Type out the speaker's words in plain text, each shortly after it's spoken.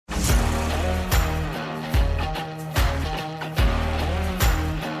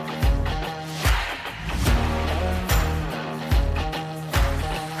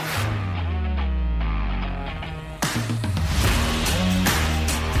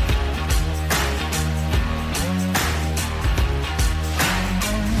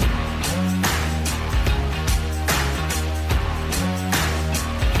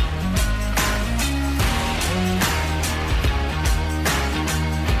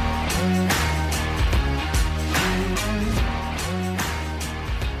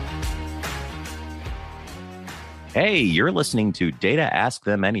Hey, you're listening to Data Ask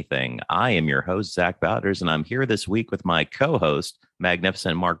Them Anything. I am your host, Zach Bowders, and I'm here this week with my co-host,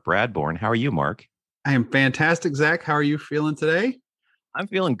 Magnificent Mark Bradbourne. How are you, Mark? I am fantastic, Zach. How are you feeling today? I'm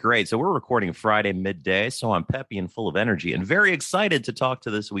feeling great. So we're recording Friday midday, so I'm peppy and full of energy and very excited to talk to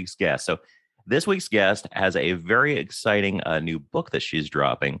this week's guest. So this week's guest has a very exciting new book that she's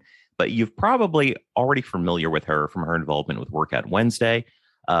dropping, but you've probably already familiar with her from her involvement with Workout Wednesday,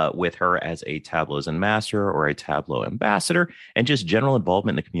 with her as a Tableau Zen master or a Tableau ambassador, and just general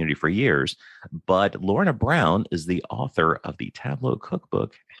involvement in the community for years. But Lorna Brown is the author of the Tableau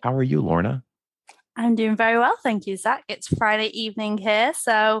Cookbook. How are you, Lorna? I'm doing very well, thank you, Zach. It's Friday evening here,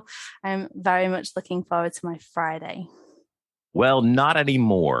 so I'm very much looking forward to my Friday. Well, not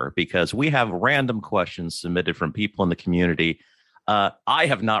anymore, because we have random questions submitted from people in the community. I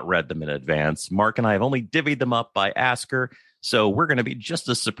have not read them in advance. Mark and I have only divvied them up by asker, so we're going to be just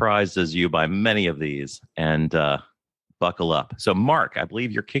as surprised as you by many of these, and buckle up. So, Mark, I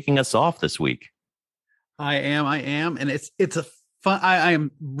believe you're kicking us off this week. I am, and it's a fun. I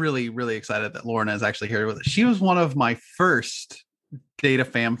am really excited that Lorna is actually here with us. She was one of my first Data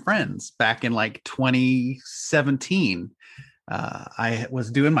Fam friends back in like 2017. I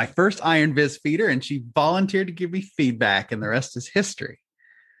was doing my first Iron Viz feeder, and she volunteered to give me feedback, and the rest is history.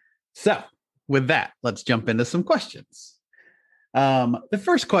 So, with that, let's jump into some questions. The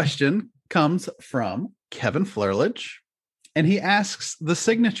first question comes from Kevin Flerlich, and he asks the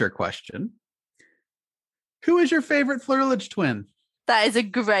signature question: who is your favorite Flerlich twin? That is a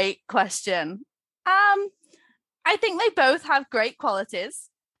great question. I think they both have great qualities.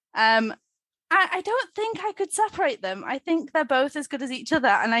 I don't think I could separate them. I think they're both as good as each other,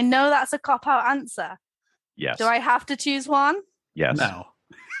 and I know that's a cop-out answer. Yes. Do I have to choose one? Yes. No.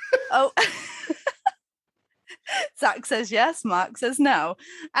 Oh. Zach says yes, Mark says no.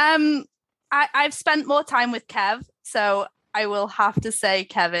 I've spent more time with Kev, so I will have to say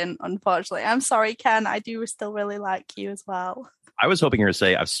Kevin, unfortunately. I'm sorry, Ken. I do still really like you as well. I was hoping you were to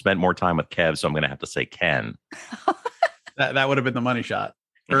say I've spent more time with Kev, so I'm going to have to say Ken. that would have been the money shot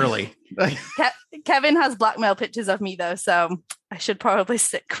early. Kevin has blackmail pictures of me, though, so I should probably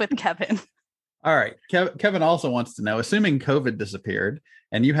stick with Kevin. All right. Kevin also wants to know, assuming COVID disappeared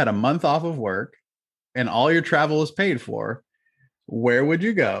and you had a month off of work and all your travel was paid for, where would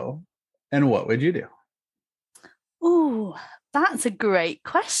you go and what would you do? Ooh, that's a great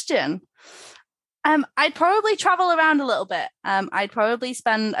question. I'd probably travel around a little bit. I'd probably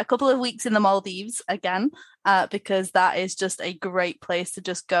spend a couple of weeks in the Maldives again, because that is just a great place to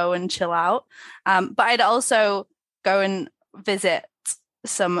just go and chill out. But I'd also go and visit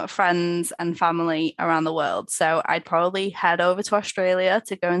some friends and family around the world. So I'd probably head over to Australia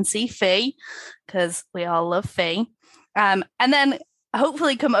to go and see Fee, because we all love Fee. And then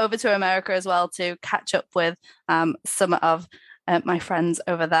hopefully come over to America as well to catch up with some of my friends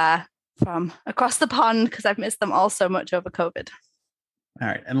over there from across the pond, because I've missed them all so much over COVID. All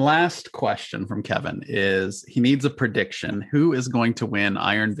right. And last question from Kevin is, he needs a prediction. Who is going to win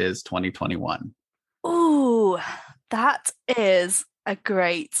Iron Viz 2021? Ooh, that is a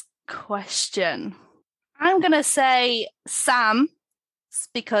great question. I'm going to say Sam,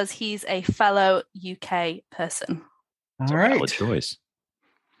 because he's a fellow UK person. All right. Valid choice.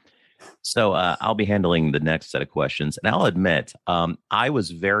 So I'll be handling the next set of questions, and I'll admit I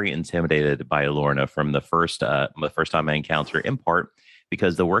was very intimidated by Lorna from the first time I encountered her, in part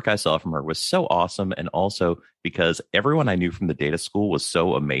because the work I saw from her was so awesome, and also because everyone I knew from the data school was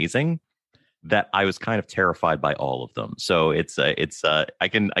so amazing that I was kind of terrified by all of them. So I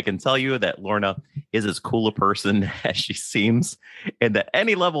can tell you that Lorna is as cool a person as she seems, and that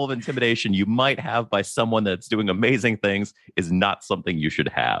any level of intimidation you might have by someone that's doing amazing things is not something you should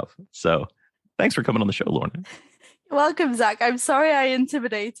have. So thanks for coming on the show, Lorna. You're welcome, Zach. I'm sorry I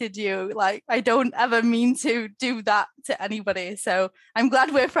intimidated you. Like, I don't ever mean to do that to anybody. So I'm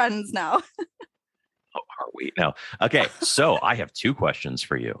glad we're friends now. Oh, are we? No. Okay, so I have two questions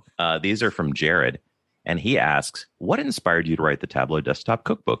for you. These are from Jared, and he asks, what inspired you to write the Tableau Desktop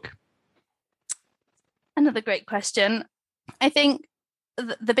Cookbook? Another great question. I think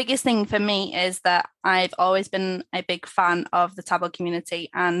the biggest thing for me is that I've always been a big fan of the Tableau community,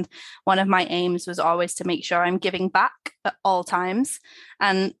 and one of my aims was always to make sure I'm giving back at all times.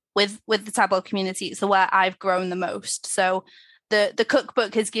 And with the Tableau community, it's where I've grown the most. So the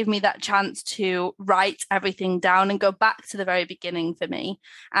cookbook has given me that chance to write everything down and go back to the very beginning for me.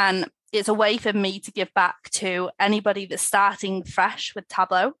 And it's a way for me to give back to anybody that's starting fresh with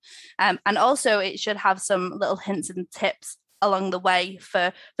Tableau. And also it should have some little hints and tips along the way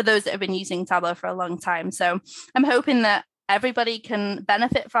for those that have been using Tableau for a long time. So I'm hoping that everybody can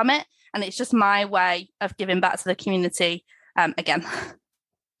benefit from it. And it's just my way of giving back to the community again.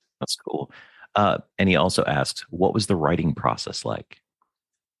 That's cool. And he also asks, what was the writing process like?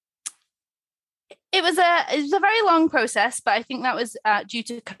 It was a very long process, but I think that was due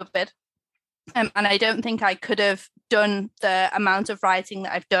to COVID. And I don't think I could have done the amount of writing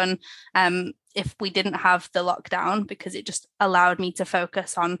that I've done if we didn't have the lockdown, because it just allowed me to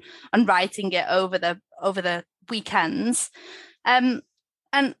focus on writing it over the weekends. And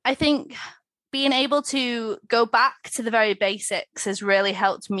I think being able to go back to the very basics has really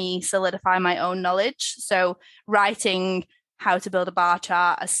helped me solidify my own knowledge. So writing how to build a bar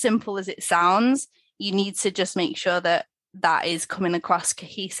chart, as simple as it sounds, you need to just make sure that is coming across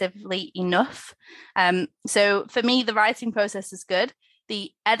cohesively enough. So for me, the writing process is good.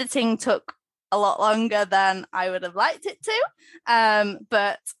 The editing took a lot longer than I would have liked it to.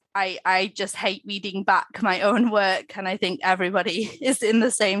 But I just hate reading back my own work. And I think everybody is in the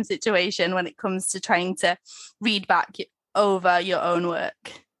same situation when it comes to trying to read back over your own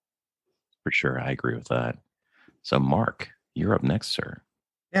work. For sure. I agree with that. So Mark, you're up next, sir.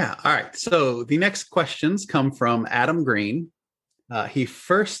 Yeah. All right. So the next questions come from Adam Green. He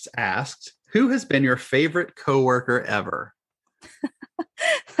first asked, who has been your favorite coworker ever?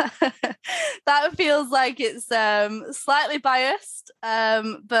 That feels like it's slightly biased,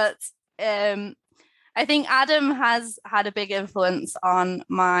 but I think Adam has had a big influence on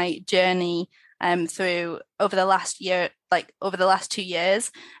my journey through over the last 2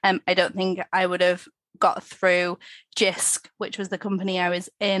 years. I don't think I would have got through JISC, which was the company I was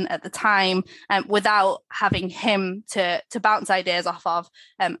in at the time, without having him to bounce ideas off of,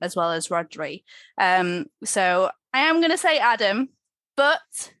 as well as Rodri. So I am going to say Adam,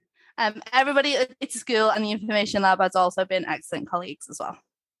 but everybody at Data School and the Information Lab has also been excellent colleagues as well.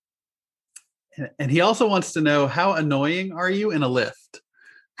 And he also wants to know, how annoying are you in a lift?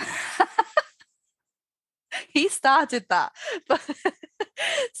 He started that. But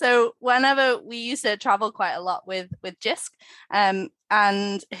so whenever we used to travel quite a lot with JISC,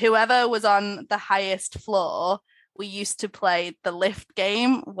 and whoever was on the highest floor, we used to play the lift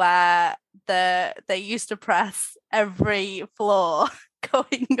game where they used to press every floor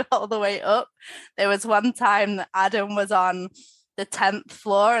going all the way up. There was one time that Adam was on the 10th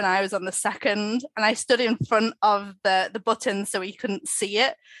floor and I was on the 2nd, and I stood in front of the button so he couldn't see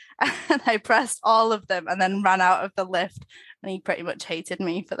it, and I pressed all of them and then ran out of the lift, and he pretty much hated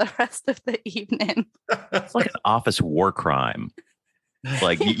me for the rest of the evening. It's like an office war crime.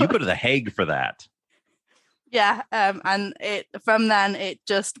 Like you go to The Hague for that. Yeah, and from then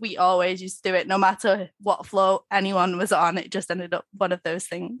we always used to do it, no matter what floor anyone was on. It just ended up one of those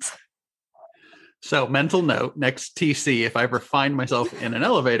things. So, mental note, next TC, if I ever find myself in an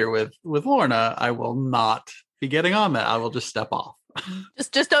elevator with Lorna, I will not be getting on that. I will just step off.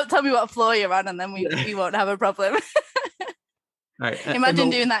 Just don't tell me what floor you're on, and then we won't have a problem. All right. Imagine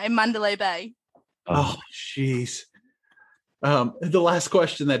doing that in Mandalay Bay. Oh, jeez. The last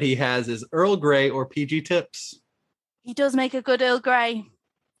question that he has is Earl Grey or PG Tips? He does make a good Earl Grey.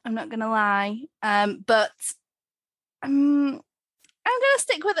 I'm not going to lie. But I'm going to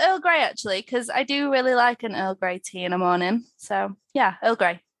stick with Earl Grey, actually, because I do really like an Earl Grey tea in the morning. So, yeah, Earl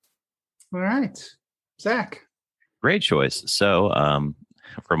Grey. All right. Zach. Great choice. So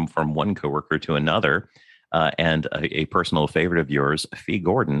from one coworker to another, and a personal favorite of yours, Fee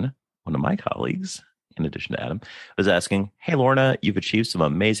Gordon, one of my colleagues, in addition to Adam, was asking, hey, Lorna, you've achieved some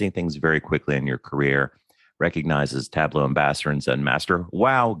amazing things very quickly in your career. Recognized as Tableau ambassador and Zen master.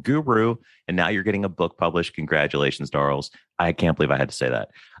 Wow, guru. And now you're getting a book published. Congratulations, Darls. I can't believe I had to say that.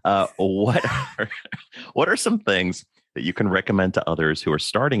 What are some things that you can recommend to others who are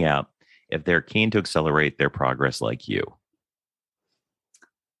starting out if they're keen to accelerate their progress like you?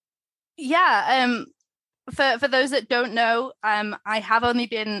 Yeah, for those that don't know, I have only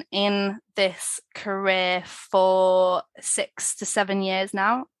been in this career for 6 to 7 years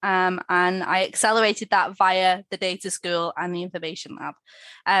now, and I accelerated that via the Data School and the Information Lab.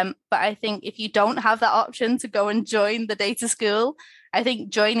 But I think if you don't have that option to go and join the Data School, I think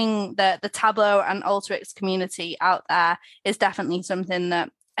joining the Tableau and Alteryx community out there is definitely something that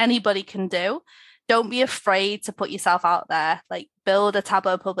anybody can do. Don't be afraid to put yourself out there. Like, build a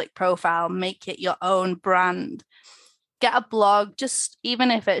Tableau public profile, make it your own brand. Get a blog, just even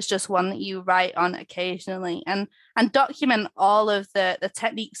if it's just one that you write on occasionally, and document all of the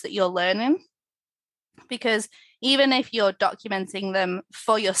techniques that you're learning. Because even if you're documenting them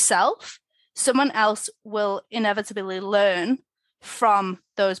for yourself, someone else will inevitably learn from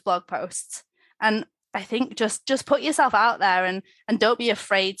those blog posts. And I think just put yourself out there and don't be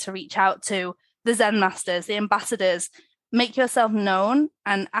afraid to reach out to the Zen masters, the ambassadors, make yourself known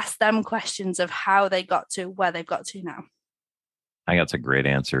and ask them questions of how they got to where they've got to now. I think that's a great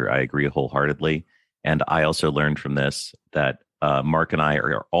answer. I agree wholeheartedly. And I also learned from this that Mark and I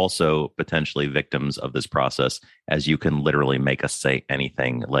are also potentially victims of this process, as you can literally make us say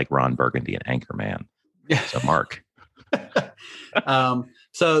anything like Ron Burgundy and Anchorman. Yeah. So, Mark.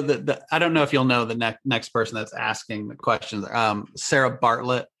 So I don't know if you'll know the next person that's asking the questions. Sarah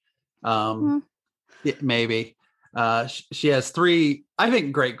Bartlett, maybe. She has 3, I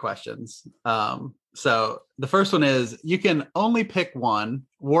think, great questions. So the first one is, you can only pick one: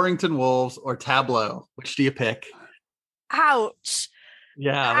 Warrington Wolves or Tableau. Which do you pick? Ouch.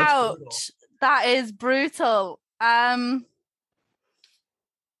 Yeah. Ouch. That is brutal. I'm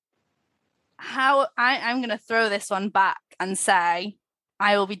going to throw this one back and say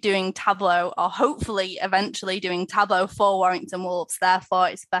I will be doing Tableau, or hopefully eventually doing Tableau for Warrington Wolves. Therefore,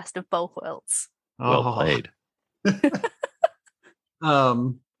 it's best of both worlds. Well played.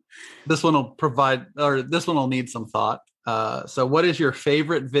 This one will need some thought. So what is your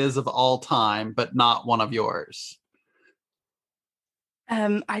favorite viz of all time, but not one of yours?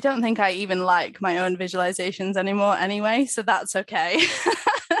 I don't think I even like my own visualizations anymore anyway, so that's okay.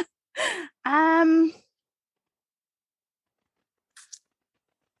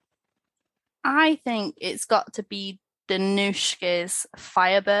 I think it's got to be Danushka's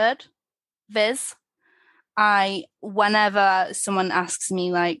Firebird viz. Whenever someone asks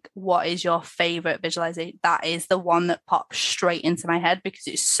me, like, what is your favorite visualization, that is the one that pops straight into my head because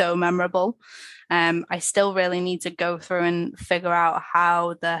it's so memorable. I still really need to go through and figure out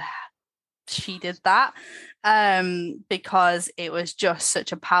how she did that, because it was just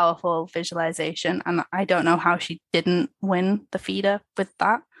such a powerful visualization, and I don't know how she didn't win the feeder with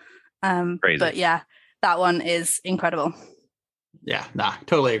that. Crazy. But yeah, that one is incredible. Yeah,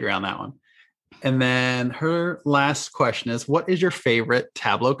 totally agree on that one. And then her last question is, what is your favorite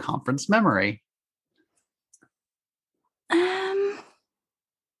Tableau conference memory? I've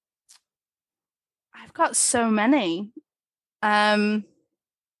got so many. I'm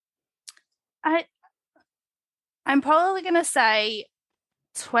probably going to say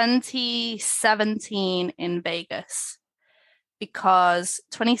 2017 in Vegas, because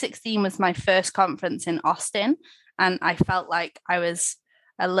 2016 was my first conference in Austin, and I felt like I was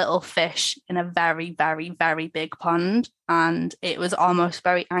a little fish in a very, very, very big pond, and it was almost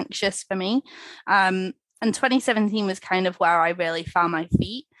very anxious for me. And 2017 was kind of where I really found my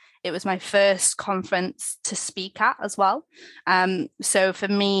feet. It was my first conference to speak at as well. So for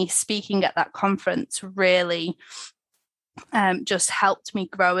me, speaking at that conference really just helped me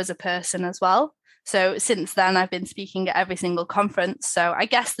grow as a person as well. So since then, I've been speaking at every single conference. So I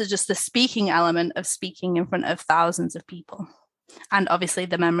guess there's just the speaking element of speaking in front of thousands of people. And obviously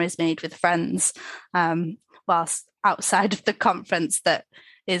the memories made with friends whilst outside of the conference that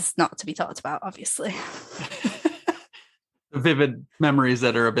is not to be talked about, obviously. Vivid memories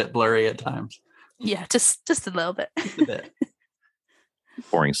that are a bit blurry at times. Yeah, just a little bit. Just a bit.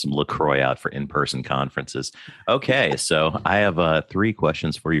 Pouring some LaCroix out for in-person conferences. Okay, so I have 3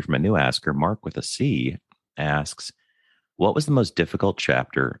 questions for you from a new asker. Mark with a C asks, what was the most difficult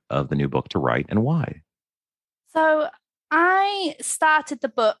chapter of the new book to write, and why? So I started the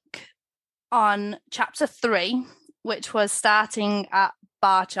book on chapter 3, which was starting at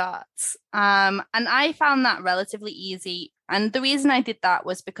bar charts. And I found that relatively easy. And the reason I did that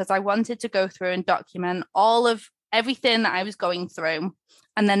was because I wanted to go through and document all of everything that I was going through,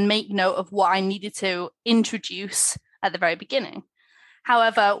 and then make note of what I needed to introduce at the very beginning.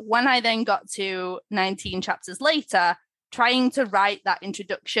 However, when I then got to 19 chapters later, trying to write that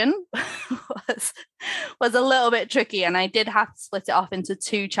introduction was a little bit tricky, and I did have to split it off into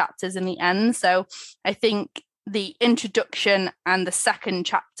 2 chapters in the end. So I think the introduction and the second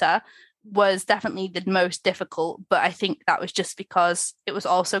chapter was definitely the most difficult, but I think that was just because it was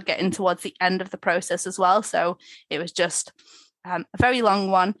also getting towards the end of the process as well. So it was just a very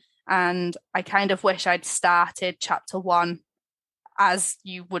long one, and I kind of wish I'd started chapter 1 as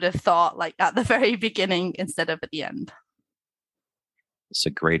you would have thought, like at the very beginning instead of at the end. It's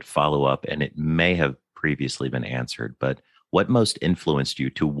a great follow-up, and it may have previously been answered, but what most influenced you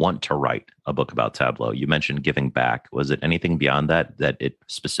to want to write a book about Tableau? You mentioned giving back. Was it anything beyond that it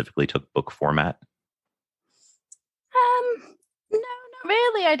specifically took book format? No, not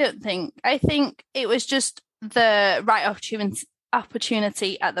really, I don't think. I think it was just the right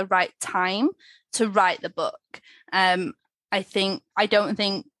opportunity at the right time to write the book. I don't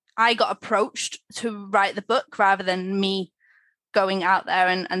think I got approached to write the book rather than me going out there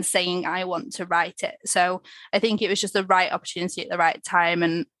and saying I want to write it. So I think it was just the right opportunity at the right time,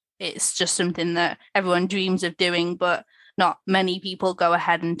 and it's just something that everyone dreams of doing, but not many people go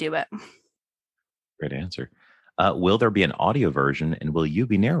ahead and do it. Great answer. Will there be an audio version, and will you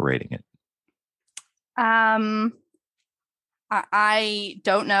be narrating it? I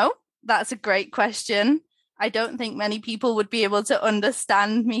don't know. That's a great question. I don't think many people would be able to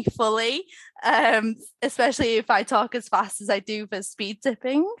understand me fully, especially if I talk as fast as I do for speed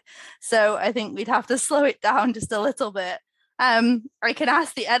tipping. So I think we'd have to slow it down just a little bit. I can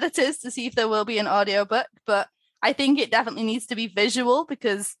ask the editors to see if there will be an audiobook, but I think it definitely needs to be visual,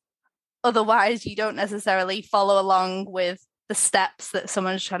 because otherwise you don't necessarily follow along with the steps that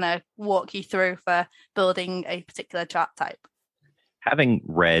someone's trying to walk you through for building a particular chart type. Having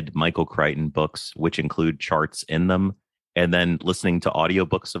read Michael Crichton books, which include charts in them, and then listening to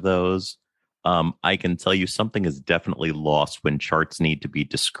audiobooks of those, I can tell you something is definitely lost when charts need to be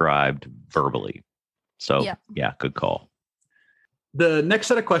described verbally. So, yeah, good call. The next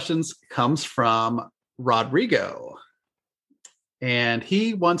set of questions comes from Rodrigo. And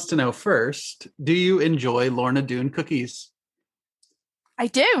he wants to know first, do you enjoy Lorna Doone cookies? I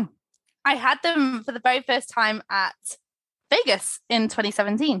do. I had them for the very first time at Vegas in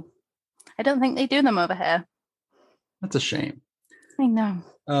 2017. I don't think they do them over here. That's a shame. I know.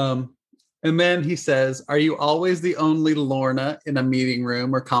 And then he says, are you always the only Lorna in a meeting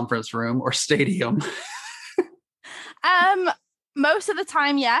room or conference room or stadium? Most of the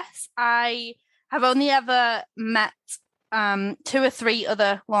time, yes. I have only ever met 2 or 3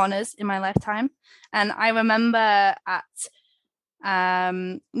 other Lornas in my lifetime. And I remember at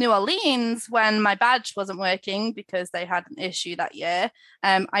New Orleans, when my badge wasn't working because they had an issue that year,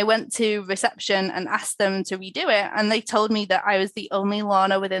 I went to reception and asked them to redo it, and they told me that I was the only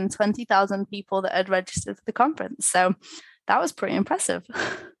Lorna within 20,000 people that had registered for the conference. So that was pretty impressive.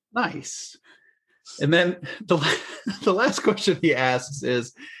 Nice. And then the last question he asks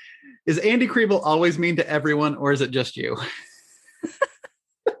is Andy Kriebel always mean to everyone, or is it just you?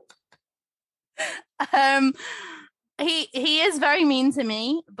 He is very mean to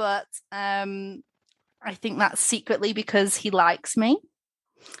me, but I think that's secretly because he likes me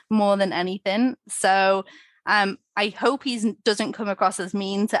more than anything. So I hope he doesn't come across as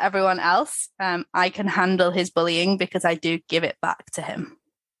mean to everyone else. I can handle his bullying because I do give it back to him.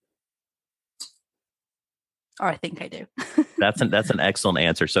 Or I think I do. That's an excellent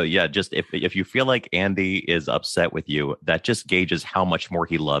answer. So yeah, just if you feel like Andy is upset with you, that just gauges how much more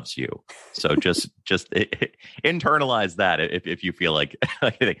he loves you. So just internalize that if you feel like.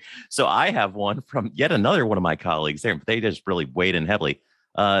 So I have one from yet another one of my colleagues. They just really weighed in heavily.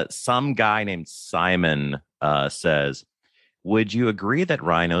 Some guy named Simon says, "Would you agree that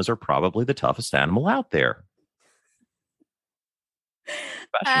rhinos are probably the toughest animal out there?"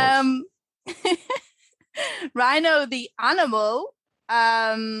 Rhino, the animal,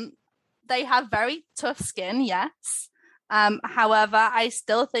 they have very tough skin, yes. However, I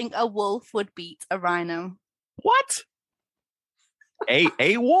still think a wolf would beat a rhino. What?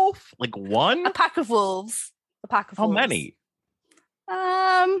 A wolf? Like one? A pack of wolves. How many?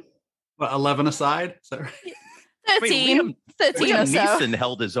 11 aside? Is that right? 13. 13 or so. Neeson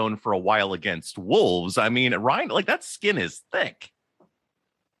held his own for a while against wolves. I mean, rhino, like that skin is thick.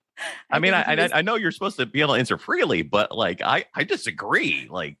 I mean, I know you're supposed to be able to answer freely, but like, I disagree.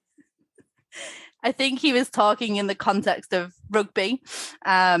 Like, I think he was talking in the context of rugby.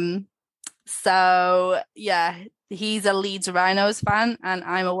 So yeah, he's a Leeds Rhinos fan and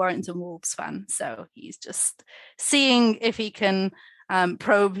I'm a Warrington Wolves fan. So he's just seeing if he can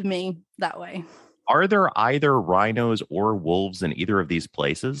probe me that way. Are there either rhinos or wolves in either of these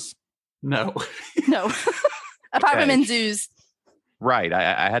places? No. No. Apart from in zoos. Right.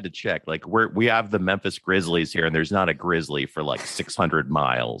 I had to check. Like we have the Memphis Grizzlies here, and there's not a grizzly for like 600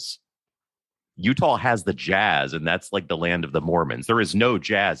 miles. Utah has the Jazz, and that's like the land of the Mormons. There is no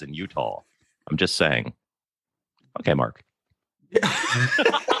jazz in Utah. I'm just saying. Okay, Mark.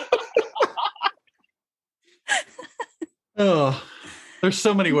 Oh, there's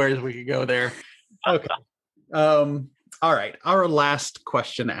so many ways we could go there. Okay. All right. Our last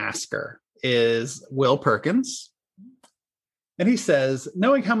question asker is Will Perkins. And he says,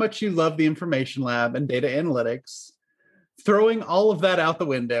 knowing how much you love the information lab and data analytics, throwing all of that out the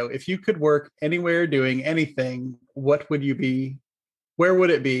window, if you could work anywhere doing anything, what would you be? Where would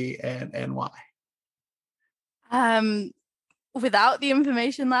it be and why? Without the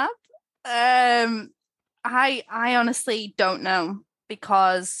information lab, I honestly don't know,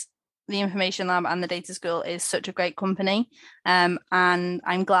 because the information lab and the data school is such a great company. And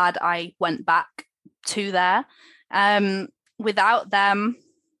I'm glad I went back to there. Without them,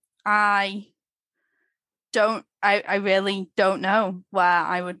 I really don't know where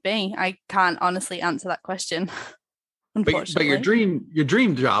I would be. I can't honestly answer that question. But unfortunately. your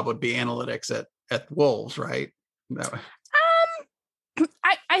dream job would be analytics at Wolves, right? No.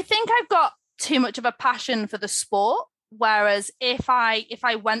 I think I've got too much of a passion for the sport. Whereas if I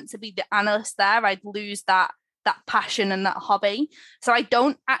went to be the analyst there, I'd lose that passion and that hobby. So I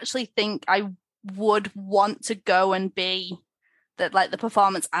don't actually think I would want to go and be the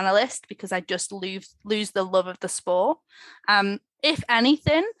performance analyst, because I just lose the love of the sport. If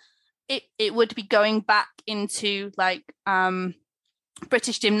anything, it would be going back into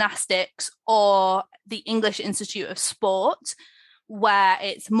British Gymnastics or the English Institute of Sport, where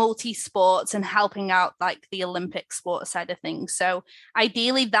it's multi-sports and helping out like the Olympic sport side of things. So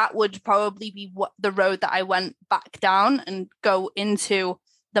ideally that would probably be the road that I went back down, and go into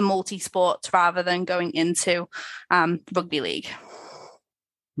the multi-sports rather than going into rugby league.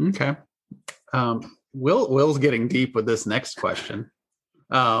 Okay. Will's getting deep with this next question.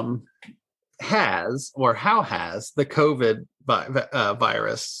 How has the COVID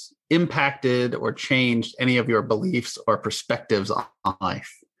virus impacted or changed any of your beliefs or perspectives on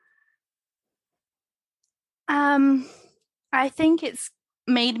life? I think it's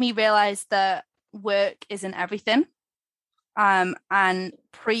made me realize that work isn't everything. And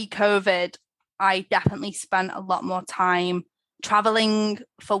pre-COVID, I definitely spent a lot more time traveling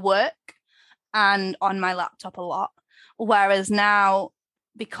for work and on my laptop a lot. Whereas now,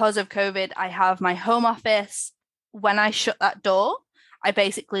 because of COVID, I have my home office. When I shut that door, I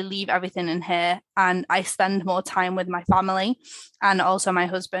basically leave everything in here, and I spend more time with my family and also my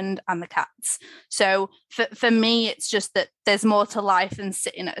husband and the cats. So for me, it's just that there's more to life than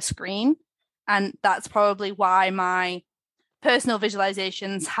sitting at a screen. And that's probably why my personal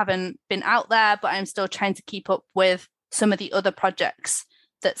visualizations haven't been out there, but I'm still trying to keep up with some of the other projects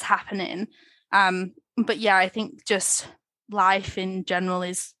that's happening. But yeah, I think just life in general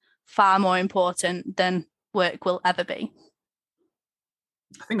is far more important than work will ever be.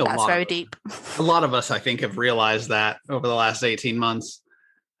 I think that's very deep. A lot of us, I think, have realized that over the last 18 months.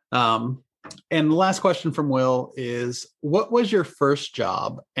 And the last question from Will is, what was your first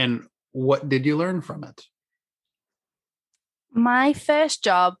job and what did you learn from it? My first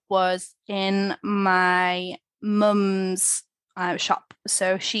job was in my mum's shop.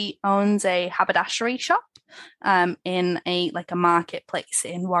 So she owns a haberdashery shop in a marketplace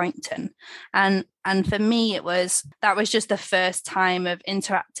in Warrington, and for me that was just the first time of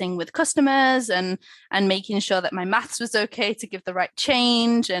interacting with customers and making sure that my maths was okay to give the right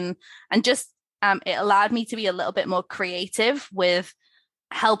change, and just it allowed me to be a little bit more creative with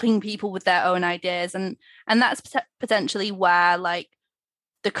helping people with their own ideas, and that's potentially where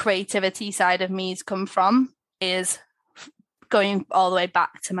the creativity side of me's come from, is going all the way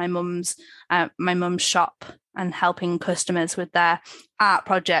back to my mum's shop and helping customers with their art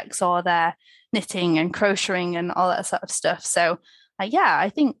projects or their knitting and crocheting and all that sort of stuff. So yeah, I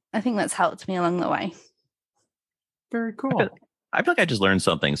think that's helped me along the way. Very cool. I feel like I just learned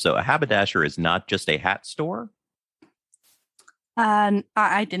something. So a haberdasher is not just a hat store?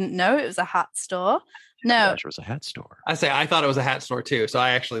 I didn't know it was a hat store. No, it was a hat store. I thought it was a hat store too. So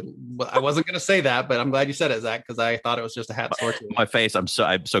I wasn't going to say that, but I'm glad you said it, Zach, because I thought it was just a hat store too. My face, I'm so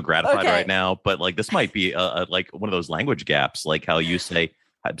gratified right now. But this might be like one of those language gaps, like how you say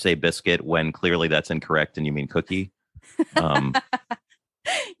biscuit when clearly that's incorrect and you mean cookie.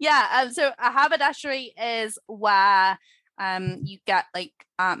 Yeah. So a haberdashery is where you get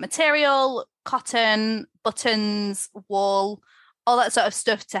material, cotton, buttons, wool, all that sort of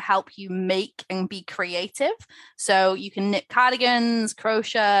stuff to help you make and be creative. So you can knit cardigans,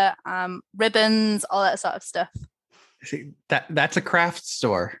 crochet, ribbons, all that sort of stuff. See, that's a craft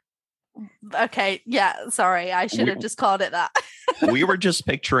store. Okay, yeah, sorry, I should have just called it that. We were just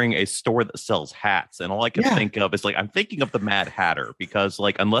picturing a store that sells hats, and all I can think of is I'm thinking of the Mad Hatter, because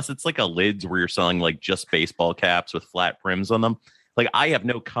unless it's a lids where you're selling just baseball caps with flat brims on them, I have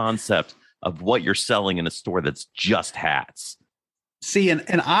no concept of what you're selling in a store that's just hats. See,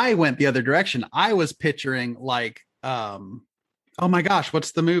 and I went the other direction. I was picturing oh my gosh,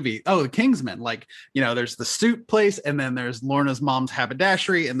 what's the movie? Oh, The Kingsman. There's the suit place, and then there's Lorna's mom's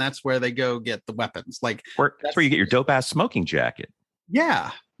haberdashery, and that's where they go get the weapons. That's where you get your dope ass smoking jacket.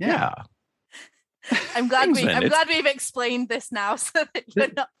 Yeah. I'm glad we've explained this now, so that you're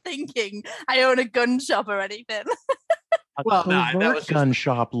not thinking I own a gun shop or anything. Well, no, that was gun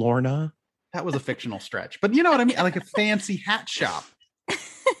shop, Lorna. That was a fictional stretch, but you know what I mean? Like a fancy hat shop.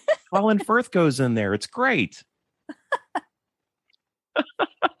 Colin Firth goes in there. It's great.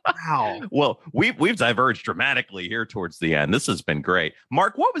 Wow. Well, we've diverged dramatically here towards the end. This has been great.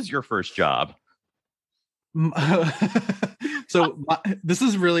 Mark, what was your first job? This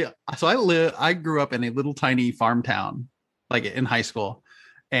is really, so I grew up in a little tiny farm town, like in high school,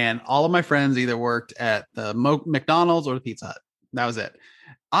 and all of my friends either worked at the McDonald's or the Pizza Hut. That was it.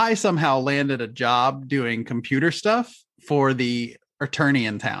 I somehow landed a job doing computer stuff for the attorney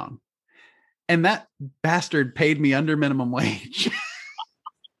in town, and that bastard paid me under minimum wage.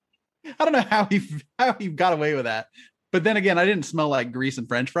 I don't know how he got away with that, but then again, I didn't smell like grease and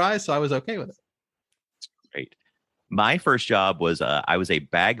French fries, so I was okay with it. Great. My first job was I was a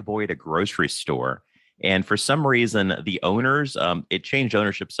bag boy at a grocery store. And for some reason, the owners, it changed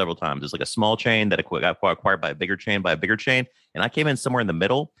ownership several times. It's like a small chain that got acquired by a bigger chain, And I came in somewhere in the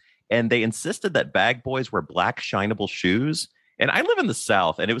middle, and they insisted that bag boys wear black shinable shoes. And I live in the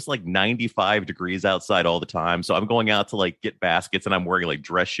South, and it was like 95 degrees outside all the time. So I'm going out to like get baskets, and I'm wearing like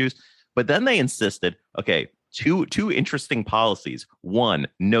dress shoes. But then they insisted, okay, two interesting policies. One,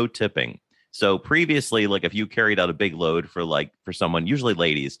 no tipping. So previously, like if you carried out a big load for someone, usually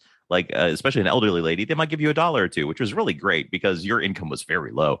ladies, especially an elderly lady, they might give you $1 or $2, which was really great because your income was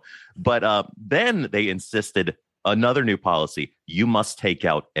very low. But then they insisted another new policy: you must take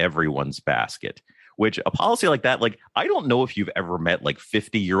out everyone's basket. Which a policy like that, like I don't know if you've ever met like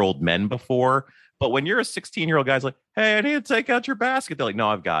 50-year-old men before, but when you're a 16-year-old guy's like, hey, I need to take out your basket, they're like, no,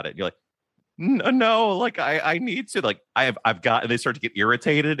 I've got it. You're like, no, like I need to, like I've got, and they start to get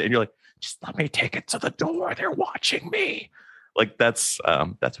irritated, and you're like, just let me take it to the door. They're watching me. Like that's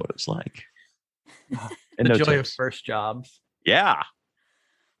what it was like. And the joy of first jobs. Yeah.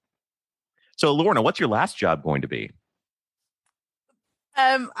 So Lorna, what's your last job going to be?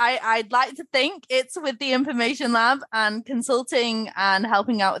 I'd like to think it's with the information lab and consulting and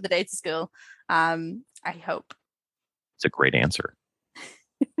helping out with the data school. I hope. It's a great answer.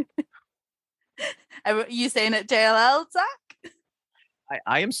 Are you staying at JLL, Zach?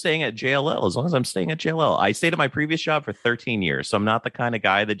 I am staying at JLL as long as I'm staying at JLL. I stayed at my previous job for 13 years, so I'm not the kind of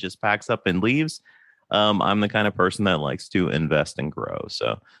guy that just packs up and leaves. I'm the kind of person that likes to invest and grow.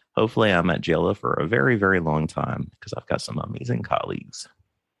 So hopefully I'm at JLL for a very, very long time because I've got some amazing colleagues.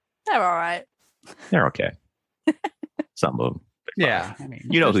 They're all right. They're okay. Some of them. Yeah. I mean,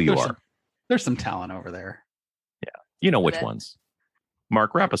 you know who you are. There's some talent over there. Yeah. You know which ones.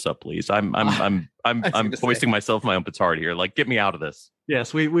 Mark, wrap us up, please. I'm hoisting myself my own petard here. Like, get me out of this.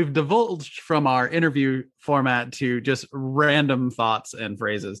 Yes, we've divulged from our interview format to just random thoughts and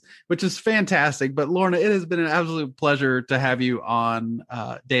phrases, which is fantastic. But Lorna, it has been an absolute pleasure to have you on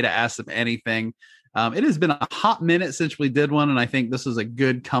Data Ask Them Anything. It has been a hot minute since we did one, and I think this is a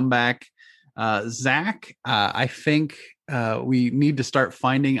good comeback. Zach, I think we need to start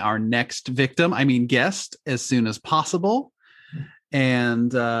finding our next guest as soon as possible.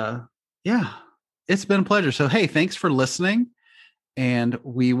 And yeah, it's been a pleasure. So, hey, thanks for listening. And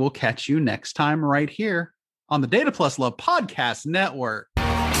we will catch you next time right here on the Data Plus Love Podcast Network.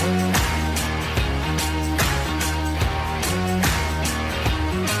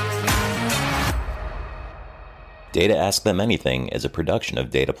 Data Ask Them Anything is a production of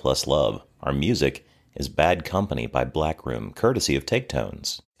Data Plus Love. Our music is Bad Company by Black Room, courtesy of Take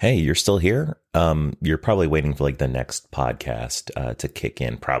Tones. Hey, you're still here? You're probably waiting for like the next podcast to kick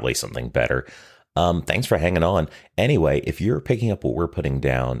in, probably something better. Thanks for hanging on. Anyway, if you're picking up what we're putting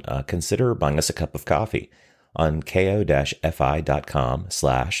down, consider buying us a cup of coffee on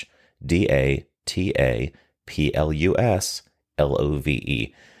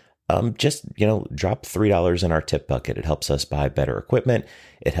ko-fi.com/DATAPLUSLOVE. Just, drop $3 in our tip bucket. It helps us buy better equipment.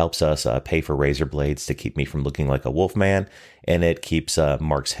 It helps us pay for razor blades to keep me from looking like a wolf man. And it keeps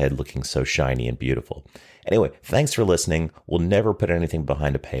Mark's head looking so shiny and beautiful. Anyway, thanks for listening. We'll never put anything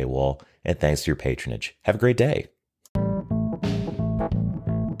behind a paywall. And thanks to your patronage. Have a great day.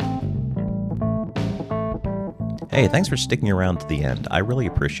 Hey, thanks for sticking around to the end. I really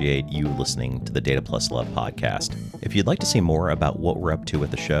appreciate you listening to the Data Plus Love podcast. If you'd like to see more about what we're up to at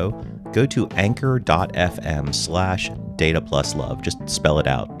the show, go to anchor.fm/datapluslove. Just spell it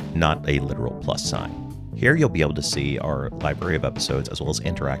out, not a literal plus sign. Here you'll be able to see our library of episodes as well as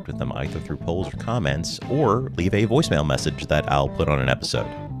interact with them either through polls or comments, or leave a voicemail message that I'll put on an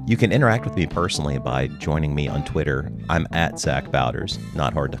episode. You can interact with me personally by joining me on Twitter. I'm at Zach Bowders,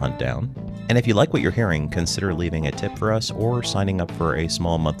 not hard to hunt down. And if you like what you're hearing, consider leaving a tip for us or signing up for a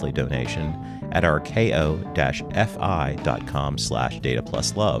small monthly donation at our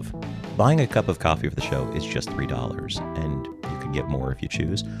ko-fi.com/datapluslove. Buying a cup of coffee for the show is just $3, and you can get more if you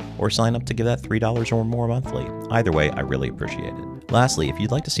choose, or sign up to give that $3 or more monthly. Either way, I really appreciate it. Lastly, if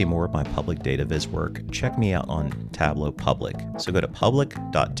you'd like to see more of my public data viz work, check me out on Tableau Public. So go to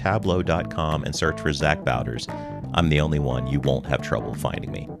public.tableau.com and search for Zach Bowders. I'm the only one. You won't have trouble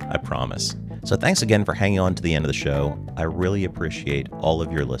finding me. I promise. So thanks again for hanging on to the end of the show. I really appreciate all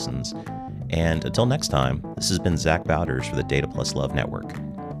of your listens. And until next time, this has been Zach Bowders for the Data Plus Love Network.